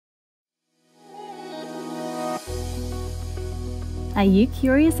Are you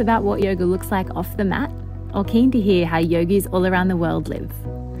curious about what yoga looks like off the mat? Or keen to hear how yogis all around the world live?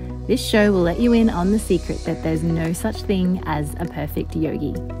 This show will let you in on the secret that there's no such thing as a perfect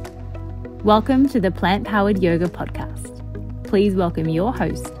yogi. Welcome to the Plant Powered Yoga Podcast. Please welcome your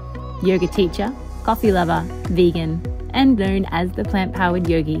host, yoga teacher, coffee lover, vegan, and known as the Plant Powered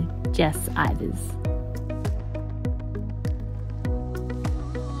Yogi, Jess Ivers.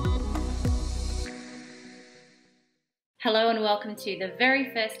 Hello and welcome to the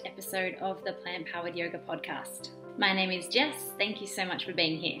very first episode of the Plant Powered Yoga Podcast. My name is Jess. Thank you so much for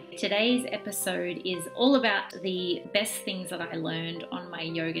being here. Today's episode is all about the best things that I learned on my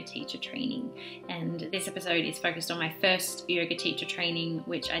yoga teacher training. And this episode is focused on my first yoga teacher training,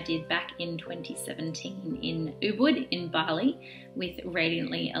 which I did back in 2017 in Ubud in Bali with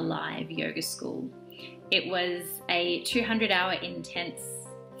Radiantly Alive Yoga School. It was a 200-hour intense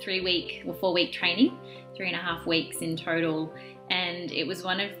 3-week or 4-week training, 3.5 weeks in total, and it was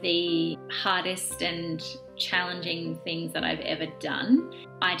one of the hardest and challenging things that I've ever done.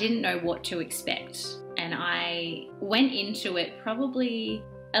 I didn't know what to expect, and I went into it probably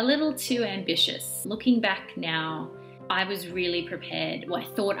a little too ambitious. Looking back now, I was really prepared. Well, I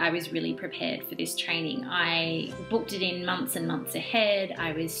thought I was really prepared for this training. I booked it in months and months ahead.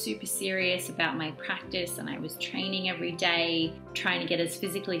 I was super serious about my practice and I was training every day, trying to get as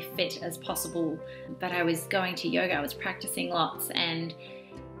physically fit as possible. But I was going to yoga, I was practicing lots and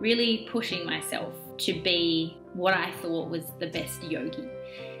really pushing myself to be what I thought was the best yogi.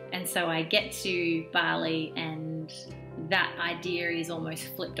 And so I get to Bali and that idea is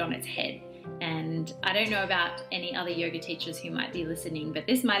almost flipped on its head. And I don't know about any other yoga teachers who might be listening, but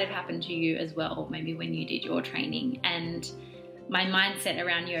this might have happened to you as well, maybe when you did your training. And my mindset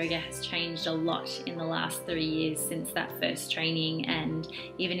around yoga has changed a lot in the last 3 years since that first training, and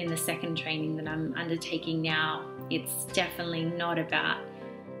even in the second training that I'm undertaking now. It's definitely not about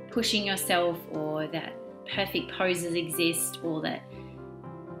pushing yourself or that perfect poses exist or that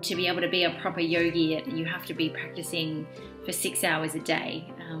to be able to be a proper yogi you have to be practicing for 6 hours a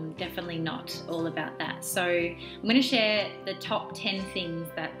day. Definitely not all about that. So I'm going to share the top 10 things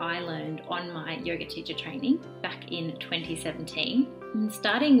that I learned on my yoga teacher training back in 2017. And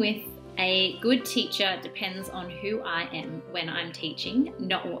starting with, a good teacher depends on who I am when I'm teaching,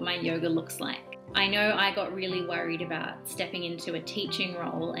 not what my yoga looks like. I know I got really worried about stepping into a teaching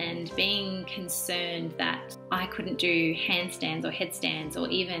role and being concerned that I couldn't do handstands or headstands or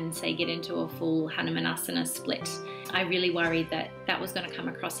even say get into a full Hanumanasana split. I really worried that that was going to come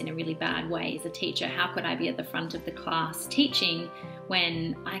across in a really bad way as a teacher. How could I be at the front of the class teaching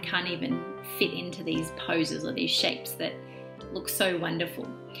when I can't even fit into these poses or these shapes that look so wonderful?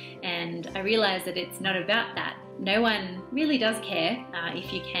 And I realized that it's not about that. No one really does care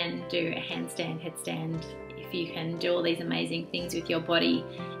if you can do a handstand, headstand, if you can do all these amazing things with your body.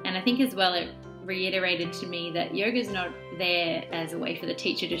 And I think as well it reiterated to me that yoga's not there as a way for the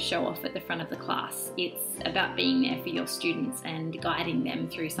teacher to show off at the front of the class. It's about being there for your students and guiding them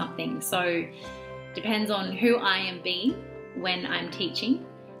through something. So it depends on who I am being when I'm teaching,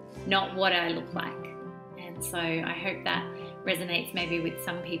 not what I look like. And so I hope that resonates maybe with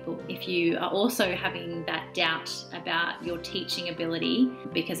some people if you are also having that doubt about your teaching ability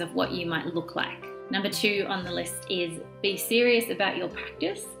because of what you might look like. Number 2 on the list is be serious about your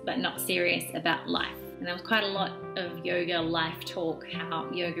practice, but not serious about life. And there was quite a lot of yoga life talk, how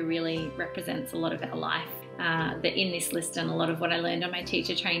yoga really represents a lot of our life. That in this list and a lot of what I learned on my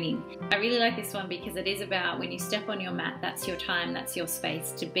teacher training. I really like this one because it is about when you step on your mat, that's your time, that's your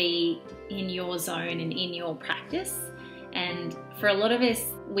space to be in your zone and in your practice. And for a lot of us,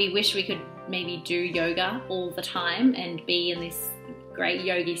 we wish we could maybe do yoga all the time and be in this great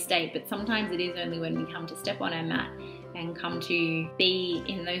yogi state, but sometimes it is only when we come to step on our mat and come to be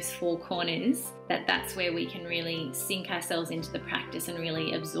in those 4 corners that's where we can really sink ourselves into the practice and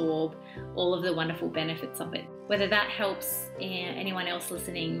really absorb all of the wonderful benefits of it. Whether that helps anyone else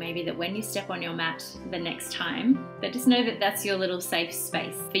listening, maybe that when you step on your mat the next time, but just know that that's your little safe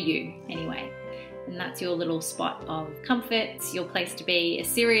space for you anyway. And that's your little spot of comfort. It's your place to be as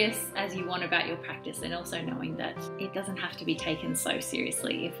serious as you want about your practice, and also knowing that it doesn't have to be taken so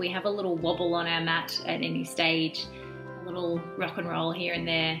seriously. If we have a little wobble on our mat at any stage, a little rock and roll here and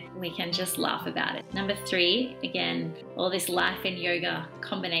there, we can just laugh about it. Number 3, again, all this life and yoga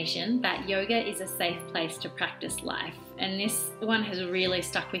combination, that yoga is a safe place to practice life. And this one has really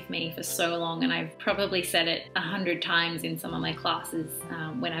stuck with me for so long, and I've probably said it 100 times in some of my classes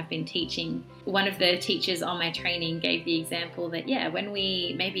when I've been teaching. One of the teachers on my training gave the example that, when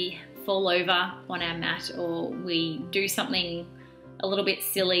we maybe fall over on our mat or we do something a little bit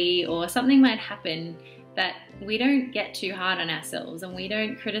silly or something might happen, that we don't get too hard on ourselves and we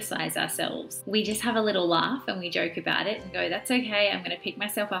don't criticize ourselves. We just have a little laugh and we joke about it and go, that's okay, I'm going to pick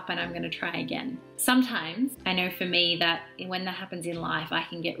myself up and I'm going to try again. Sometimes I know for me that when that happens in life, I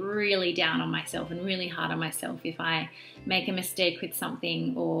can get really down on myself and really hard on myself if I make a mistake with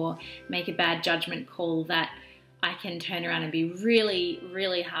something or make a bad judgment call, that I can turn around and be really,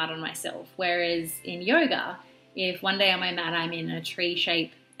 really hard on myself. Whereas in yoga, if one day on my mat I'm in a tree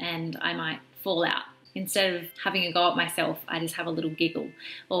shape and I might fall out, instead of having a go at myself, I just have a little giggle.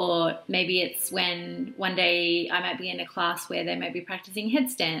 Or maybe it's when one day I might be in a class where they might be practicing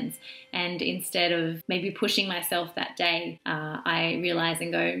headstands, and instead of maybe pushing myself that day, I realize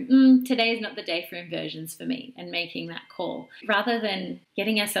and go, today is not the day for inversions for me, and making that call. Rather than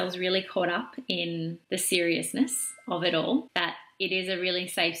getting ourselves really caught up in the seriousness of it all, that it is a really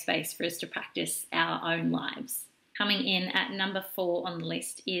safe space for us to practice our own lives. Coming in at number 4 on the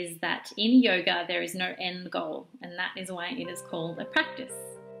list is that in yoga there is no end goal, and that is why it is called a practice.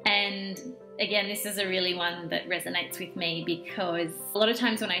 And again, this is a really one that resonates with me, because a lot of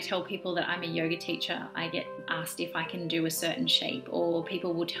times when I tell people that I'm a yoga teacher, I get asked if I can do a certain shape, or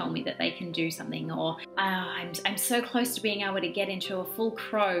people will tell me that they can do something, or I'm so close to being able to get into a full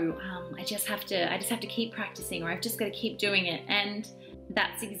crow. I just have to keep practicing, or I've just got to keep doing it. And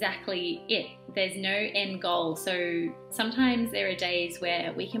that's exactly it. There's no end goal. So sometimes there are days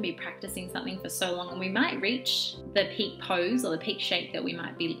where we can be practicing something for so long and we might reach the peak pose or the peak shape that we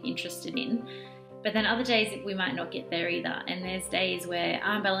might be interested in, but then other days we might not get there either. And there's days where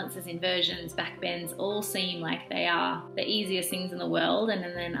arm balances, inversions, back bends all seem like they are the easiest things in the world, and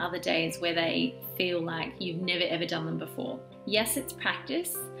then other days where they feel like you've never ever done them before. Yes, it's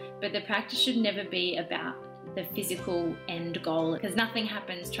practice, but the practice should never be about the physical end goal, because nothing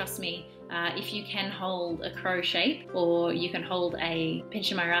happens, trust me, if you can hold a crow shape or you can hold a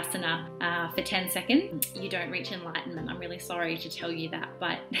Pinchamayurasana for 10 seconds, you don't reach enlightenment. I'm really sorry to tell you that,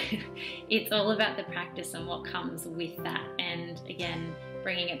 but it's all about the practice and what comes with that. And again,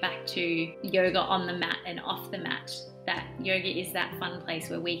 bringing it back to yoga on the mat and off the mat, that yoga is that fun place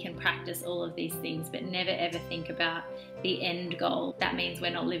where we can practice all of these things but never ever think about the end goal. That means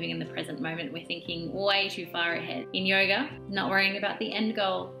we're not living in the present moment. We're thinking way too far ahead. In yoga, not worrying about the end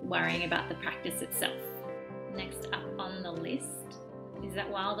goal, worrying about the practice itself. Next up on the list is that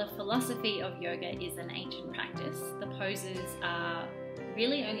while the philosophy of yoga is an ancient practice, the poses are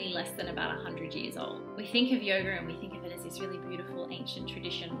really only less than about 100 years old. We think of yoga and we think of it as this really beautiful ancient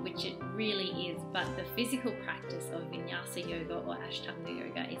tradition, which it really is, but the physical practice of Vinyasa yoga or Ashtanga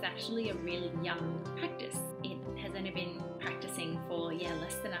yoga is actually a really young practice. It has only been practicing for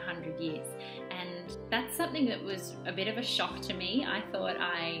less than 100 years, and that's something that was a bit of a shock to me. I thought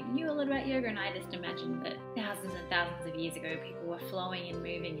I knew a lot about yoga, and I just imagined that thousands and thousands of years ago people were flowing and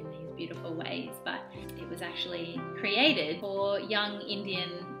moving in these beautiful ways, but it was actually created for young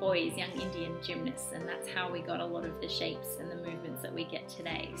Indian boys, young Indian gymnasts, and that's how we got a lot of the shapes and the movements that we get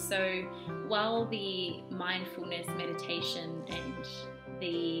today. So while the mindfulness, meditation and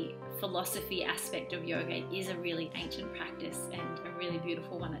the philosophy aspect of yoga is a really ancient practice and a really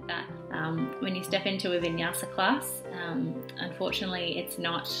beautiful one at that, when you step into a Vinyasa class, unfortunately it's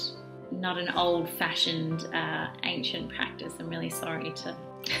not an old-fashioned ancient practice. I'm really sorry to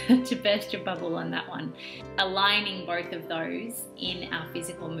to burst your bubble on that one. Aligning both of those in our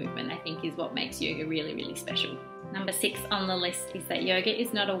physical movement, I think, is what makes yoga really, really special. Number 6 on the list is that yoga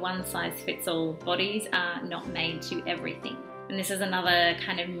is not a one-size-fits-all. Bodies are not made to everything. And this is another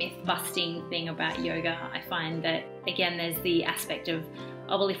kind of myth-busting thing about yoga. I find that, again, there's the aspect of,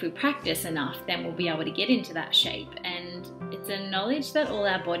 oh, well, if we practice enough, then we'll be able to get into that shape. And it's a knowledge that all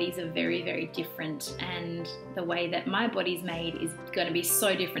our bodies are very, very different, and the way that my body's made is going to be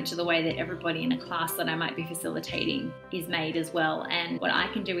so different to the way that everybody in a class that I might be facilitating is made as well. And what I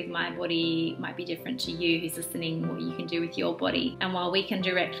can do with my body might be different to you who's listening, what you can do with your body. And while we can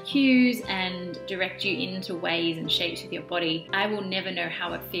direct cues and direct you into ways and shapes with your body, I will never know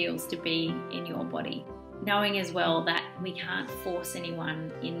how it feels to be in your body. Knowing as well that we can't force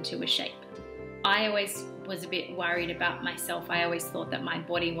anyone into a shape. I always was a bit worried about myself. I always thought that my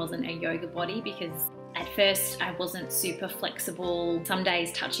body wasn't a yoga body because at first I wasn't super flexible. Some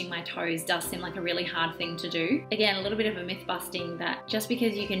days touching my toes does seem like a really hard thing to do. Again, a little bit of a myth busting that just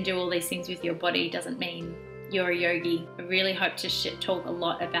because you can do all these things with your body doesn't mean you're a yogi. I really hope to talk a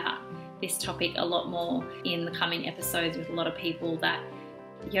lot about this topic a lot more in the coming episodes with a lot of people, that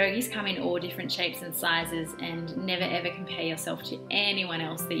yogis come in all different shapes and sizes, and never ever compare yourself to anyone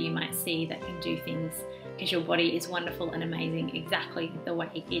else that you might see that can do things, because your body is wonderful and amazing exactly the way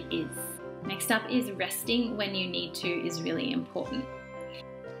it is. Next up is resting when you need to is really important.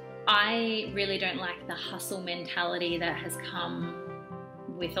 I really don't like the hustle mentality that has come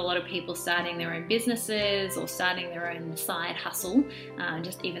with a lot of people starting their own businesses or starting their own side hustle.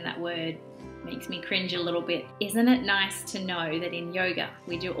 Just even that word makes me cringe a little bit. Isn't it nice to know that in yoga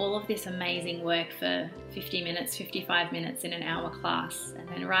we do all of this amazing work for 50 minutes, 55 minutes in an hour class, and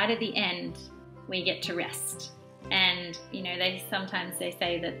then right at the end we get to rest. And you know, sometimes they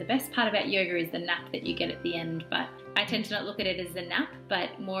say that the best part about yoga is the nap that you get at the end, but I tend to not look at it as a nap,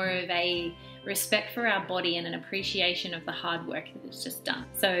 but more of a respect for our body and an appreciation of the hard work that it's just done.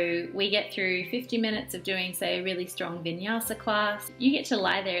 So we get through 50 minutes of doing, say, a really strong vinyasa class. You get to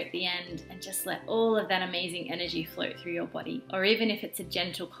lie there at the end and just let all of that amazing energy float through your body. Or even if it's a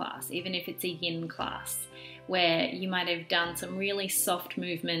gentle class, even if it's a yin class, where you might have done some really soft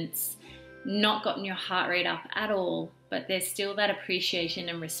movements, not gotten your heart rate up at all, but there's still that appreciation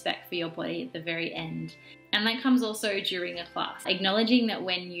and respect for your body at the very end. And that comes also during a class, acknowledging that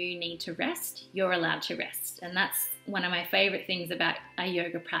when you need to rest, you're allowed to rest. And that's one of my favorite things about a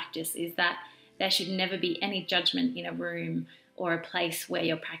yoga practice, is that there should never be any judgment in a room or a place where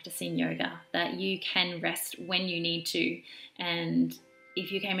you're practicing yoga, that you can rest when you need to. And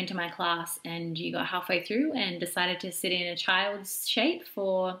if you came into my class and you got halfway through and decided to sit in a child's shape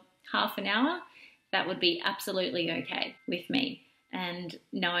for half an hour, that would be absolutely okay with me. And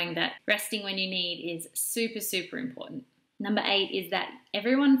knowing that resting when you need is super, super important. Number 8 is that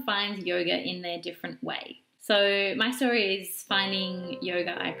everyone finds yoga in their different way. So my story is finding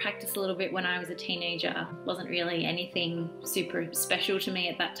yoga. I practiced a little bit when I was a teenager. Wasn't really anything super special to me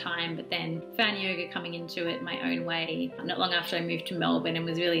at that time, but then found yoga coming into it my own way not long after I moved to Melbourne and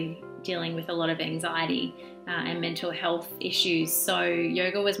was really dealing with a lot of anxiety and mental health issues. So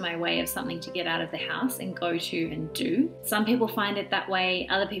yoga was my way of something to get out of the house and go to and do. Some people find it that way.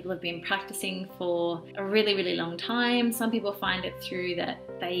 Other people have been practicing for a really, really long time. Some people find it through that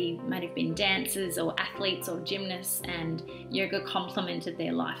they might have been dancers or athletes or gymnasts, and yoga complemented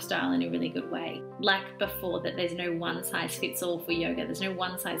their lifestyle in a really good way. Like before, that there's no one size fits all for yoga. There's no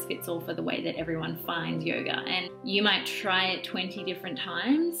one size fits all for the way that everyone finds yoga. And you might try it 20 different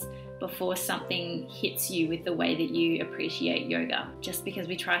times before something hits you with the way that you appreciate yoga. Just because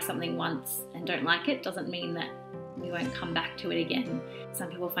we try something once and don't like it doesn't mean that we won't come back to it again. Some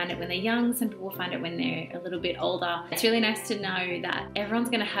people find it when they're young, some people find it when they're a little bit older. It's really nice to know that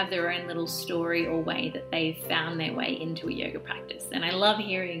everyone's gonna have their own little story or way that they've found their way into a yoga practice. And I love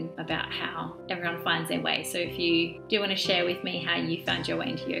hearing about how everyone finds their way. So if you do wanna share with me how you found your way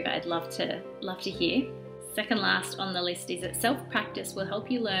into yoga, I'd love to hear. Second last on the list is that self-practice will help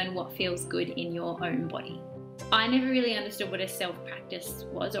you learn what feels good in your own body. I never really understood what a self-practice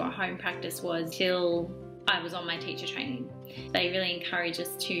was or a home practice was till I was on my teacher training. They really encourage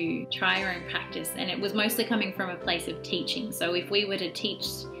us to try our own practice, and it was mostly coming from a place of teaching. So if we were to teach,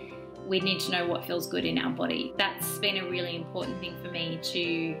 we'd need to know what feels good in our body. That's been a really important thing for me,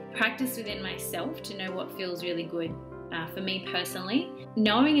 to practice within myself, to know what feels really good for me personally,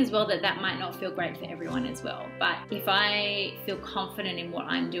 knowing as well that that might not feel great for everyone as well. But if I feel confident in what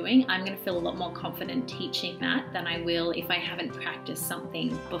I'm doing, I'm going to feel a lot more confident teaching that than I will if I haven't practiced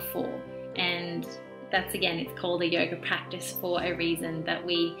something before. And that's, again, it's called a yoga practice for a reason, that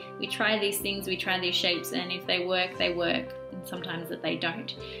we try these things, we try these shapes, and if they work, they work, and sometimes that they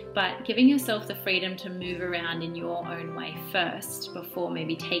don't. But giving yourself the freedom to move around in your own way first, before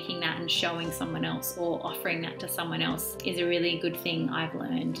maybe taking that and showing someone else or offering that to someone else, is a really good thing I've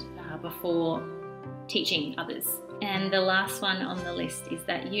learned before teaching others. And the last one on the list is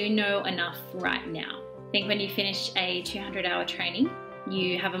that you know enough right now. I think when you finish a 200-hour training,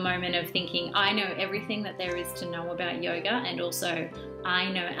 you have a moment of thinking, I know everything that there is to know about yoga, and also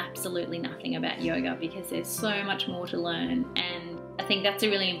I know absolutely nothing about yoga, because there's so much more to learn. And I think that's a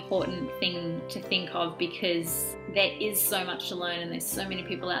really important thing to think of, because there is so much to learn and there's so many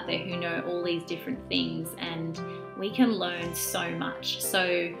people out there who know all these different things, and we can learn so much.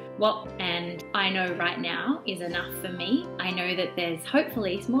 So what and I know right now is enough for me. I know that there's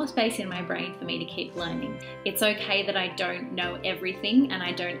hopefully more space in my brain for me to keep learning. It's okay that I don't know everything, and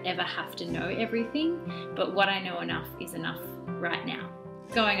I don't ever have to know everything, but what I know enough is enough right now.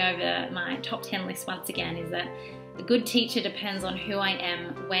 Going over my top 10 list once again is that a good teacher depends on who I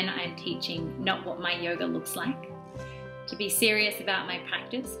am when I'm teaching, not what my yoga looks like. To be serious about my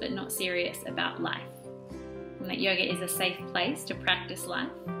practice, but not serious about life. And that yoga is a safe place to practice life.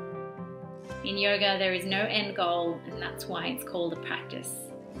 In yoga, there is no end goal, and that's why it's called a practice.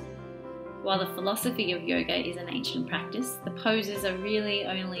 While the philosophy of yoga is an ancient practice, the poses are really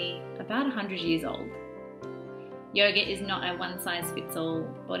only about 100 years old. Yoga is not a one-size-fits-all.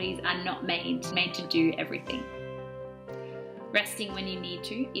 Bodies are not made to do everything. Resting when you need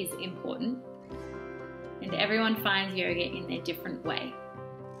to is important. And everyone finds yoga in their different way.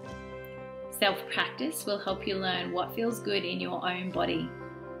 Self-practice will help you learn what feels good in your own body.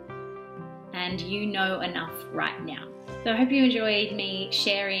 And you know enough right now. So I hope you enjoyed me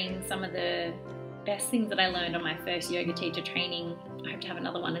sharing some of the best things that I learned on my first yoga teacher training. I hope to have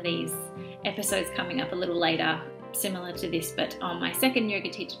another one of these episodes coming up a little later, similar to this, but on my second yoga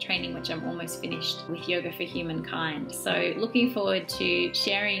teacher training, which I'm almost finished with Yoga for Humankind. So looking forward to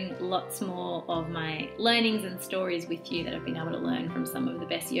sharing lots more of my learnings and stories with you that I've been able to learn from some of the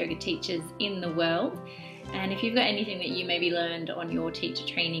best yoga teachers in the world. And if you've got anything that you maybe learned on your teacher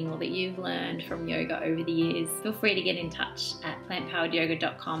training or that you've learned from yoga over the years, feel free to get in touch at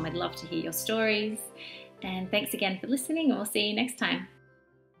plantpoweredyoga.com. I'd love to hear your stories. And thanks again for listening, and we'll see you next time.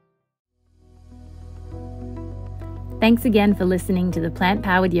 Thanks again for listening to the Plant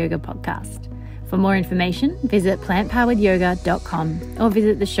Powered Yoga podcast. For more information, visit plantpoweredyoga.com or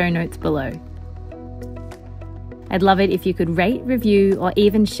visit the show notes below. I'd love it if you could rate, review, or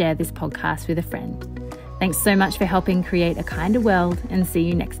even share this podcast with a friend. Thanks so much for helping create a kinder world, and see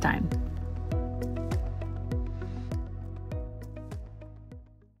you next time.